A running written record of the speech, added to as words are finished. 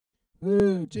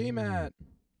Ooh, GMat.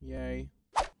 Yay.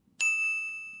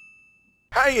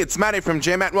 Hey, it's Matty from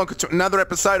GMat. Welcome to another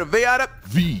episode of VRter.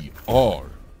 VRter.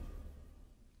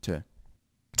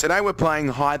 Today we're playing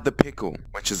Hide the Pickle,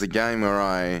 which is a game where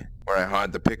I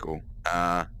hide the pickle.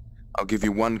 I'll give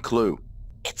you one clue.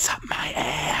 It's up my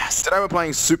ass. Today we're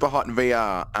playing SUPERHOT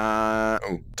VR.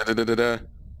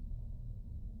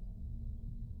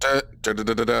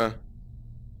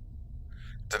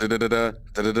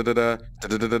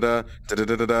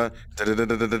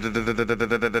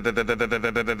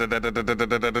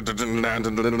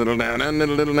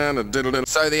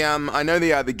 So I know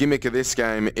the gimmick of this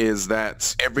game is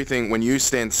that everything, when you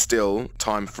stand still,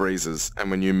 time freezes, and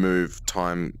when you move,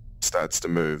 time starts to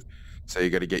move. So you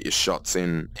got to get your shots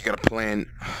in. You got to plan.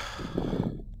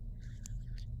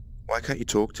 Why can't you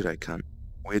talk today, cunt?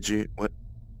 Where'd you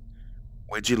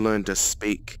learn to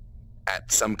speak?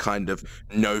 At some kind of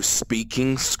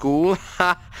no-speaking school?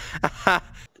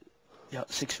 Ja,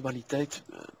 seksualiteit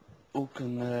ook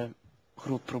een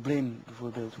groot probleem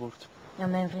bijvoorbeeld wordt. Ja,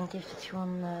 mijn vriend heeft het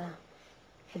gewoon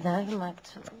gedaan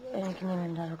gemaakt en ik neem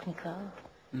hem daar ook niet kwalijk.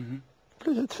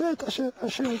 Plus het feit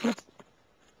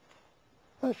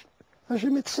als je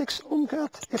met seks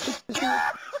omgaat, heeft het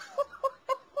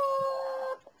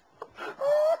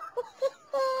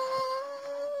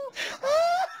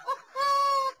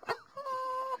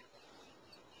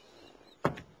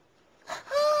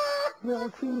ja,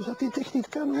 ik vind dus dat dit echt niet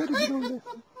kan hoor, ik bedoel,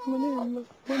 maar nee,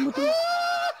 we moeten...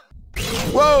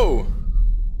 Whoa!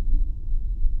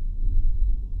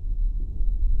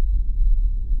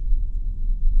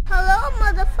 Hello,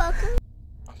 motherfucker.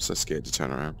 I'm so scared to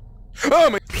turn around. Oh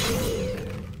my...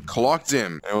 Clocked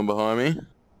him. Anyone behind me?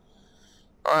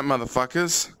 Alright,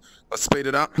 motherfuckers. Let's speed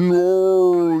it up.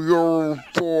 No, you're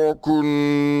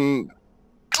fucking...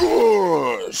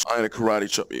 Gosh! I'm gonna karate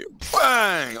chop you.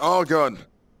 Bang! Oh god.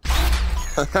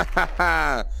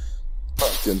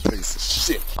 Fucking piece of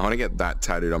shit. I want to get that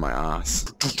tattooed on my ass.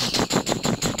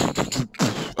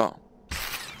 Oh.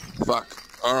 Fuck.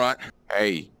 Alright.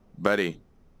 Hey, buddy.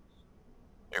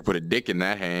 You put a dick in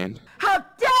that hand. How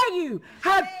dare you!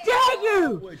 How dare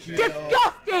you!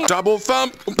 Disgusting! Double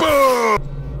thump. Boom!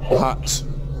 Hot.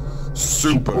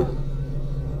 Super.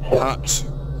 Hot.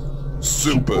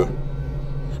 Super.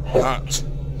 Hot.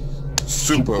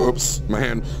 Super. Oops. My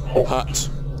hand. Hot.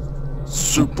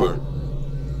 Super.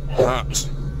 Hot.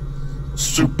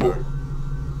 Super.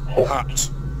 Hot.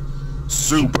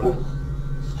 Super.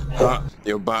 Hot.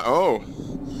 Your butt. Oh.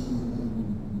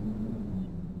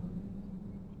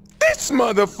 This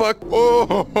motherfucker.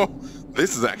 Oh.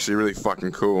 This is actually really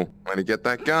fucking cool. I'm gonna get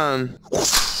that gun.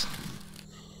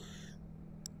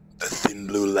 The thin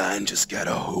blue line just got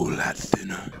a whole lot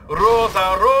thinner.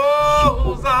 Rosa,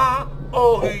 Rosa,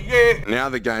 oh yeah. Now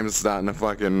the game's starting to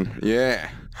fucking, yeah.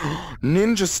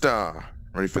 Ninja Star.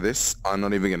 Ready for this? I'm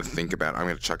not even gonna think about it. I'm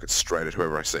gonna chuck it straight at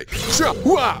whoever I see.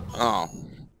 Oh.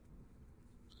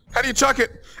 How do you chuck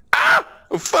it? Ah!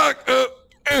 Oh, fuck!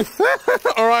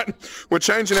 Alright, we're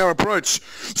changing our approach.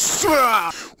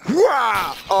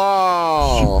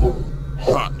 Oh!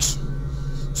 Hot.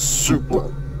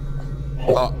 Super.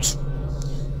 Hot.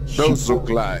 Those look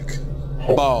like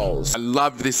balls. I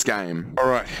love this game.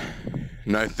 Alright,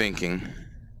 no thinking.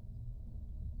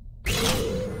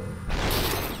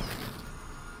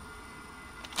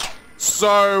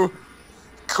 So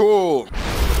cool.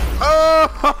 Oh!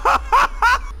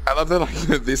 I love that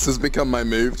like this has become my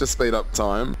move to speed up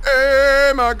time.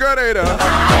 Hey, Margarita!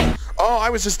 Oh, I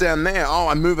was just down there. Oh,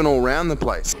 I'm moving all around the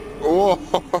place. Oh.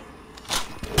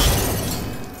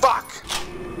 Fuck!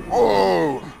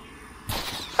 Oh!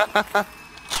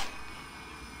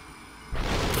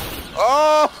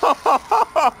 Oh!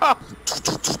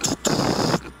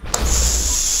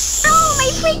 Oh, my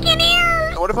freaking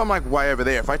ears! What if I'm like way over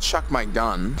there? If I chuck my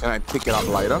gun, can I pick it up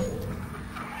later?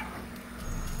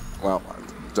 Well, I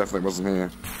definitely wasn't here.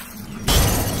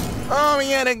 Oh,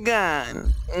 he had a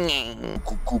gun.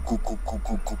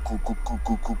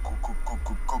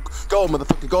 Go,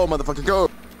 motherfucker, go, motherfucker, go.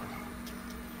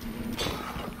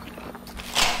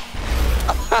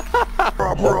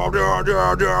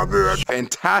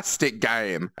 Fantastic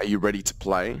game. Are you ready to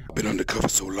play? I've been undercover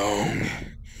so long,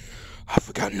 I've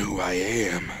forgotten who I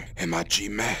am. Am I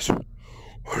GMat?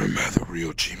 Or am I the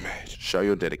real GMat? Show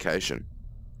your dedication.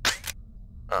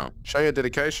 Oh, show your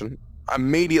dedication.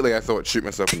 Immediately I thought shoot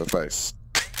myself in the face.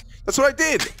 That's what I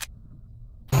did!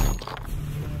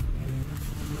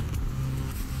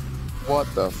 What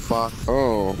the fuck?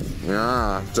 Oh,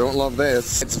 yeah, don't love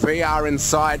this. It's VR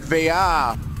inside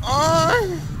VR.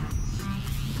 Oh.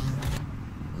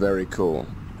 Very cool.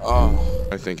 Oh,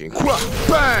 I'm thinking.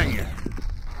 Bang!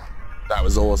 That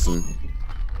was awesome.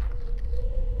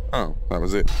 Oh, that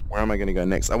was it. Where am I going to go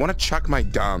next? I want to chuck my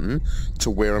gun to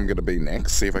where I'm going to be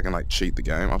next. See if I can, like, cheat the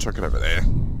game. I'll chuck it over there.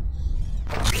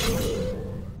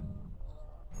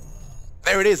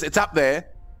 There it is. It's up there.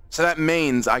 So that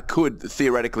means I could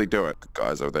theoretically do it.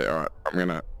 Guys over there. All right. I'm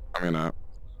gonna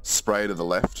spray to the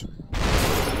left.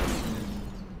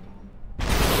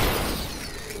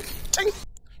 Ting.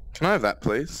 Can I have that,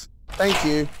 please? Thank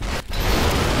you.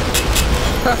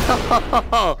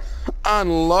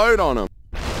 Unload on him.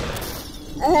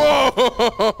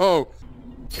 Whoa!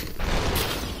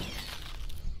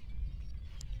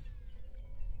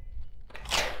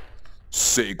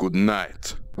 Say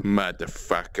goodnight,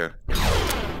 motherfucker.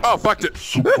 Oh, fucked it.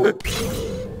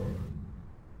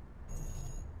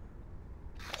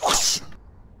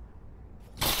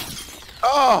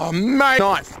 Oh, mate.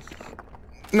 Knife.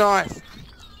 Knife.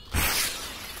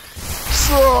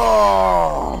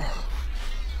 Oh.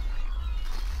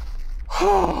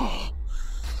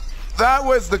 That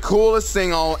was the coolest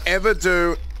thing I'll ever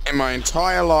do in my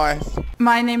entire life.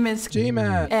 My name is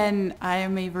GMat. and I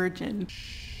am a virgin.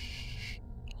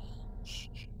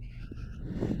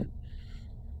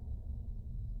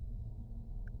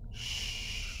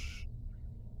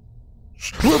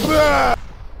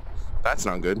 That's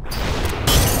not good.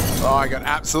 Oh, I got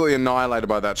absolutely annihilated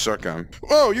by that shotgun.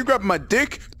 Whoa, you grabbed my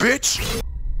dick, bitch!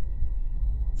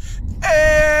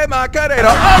 Hey, Macarena!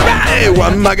 Alright!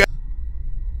 One Macarena!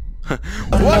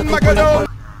 One Macarena!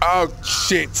 Oh,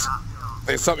 shit!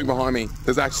 There's something behind me.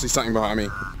 There's actually something behind me.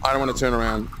 I don't want to turn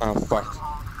around. Oh, fuck.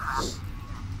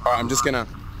 Alright, I'm just gonna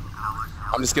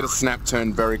snap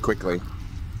turn very quickly.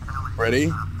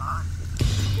 Ready?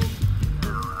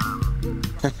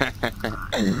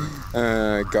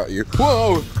 Got you.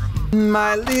 Whoa!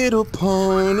 My little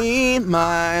pony,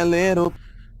 my little...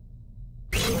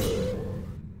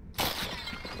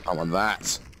 I want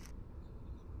that.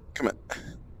 Come on.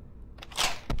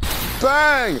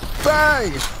 Bang!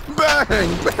 Bang!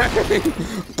 Bang! Bang!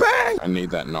 Bang! I need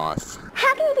that knife.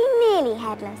 How can you be nearly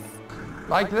headless?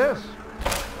 Like this.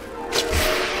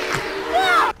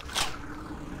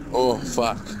 Oh,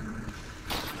 fuck.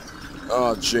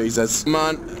 Oh, Jesus. Come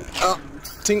on. Oh,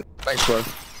 tink. Thanks, bro.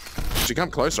 Should you come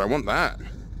closer? I want that.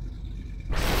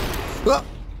 Oh,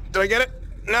 did I get it?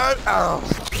 No. Oh.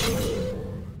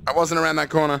 I wasn't around that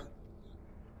corner.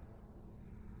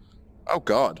 Oh,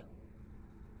 God.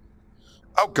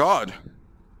 Oh, God.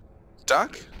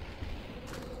 Duck?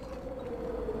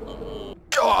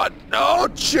 God. Oh,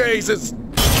 Jesus.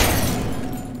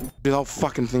 Do the whole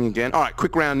fucking thing again. All right,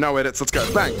 quick round, no edits. Let's go.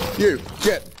 Bang. You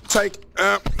get, take,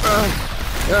 throw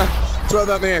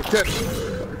that there. Get,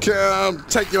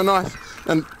 take your knife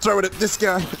and throw it at this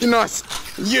guy. You're nice.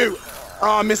 You.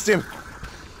 Oh, I missed him.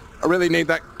 I really need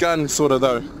that gun, sort of,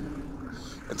 though.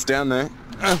 It's down there.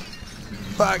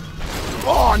 Fuck.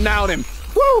 Oh, I nailed him.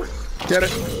 Woo. Get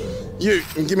it. You,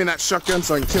 and give me that shotgun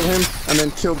so I can kill him, and then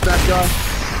kill that guy.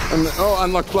 And oh,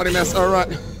 unlock bloody mess. All right.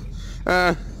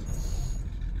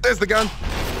 There's the gun.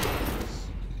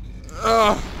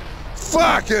 Oh,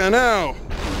 fucking hell.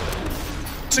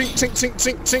 Tink, tink, tink,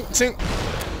 tink, tink, tink.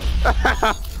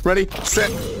 Ready,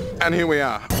 set, and here we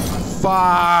are.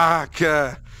 Fuck.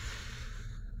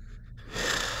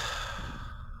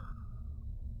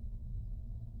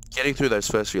 Getting through those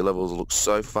first few levels looks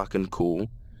so fucking cool. And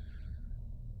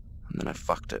then I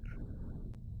fucked it.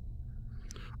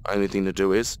 Only thing to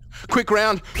do is quick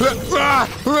round. Bang,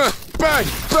 bang,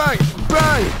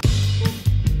 bang.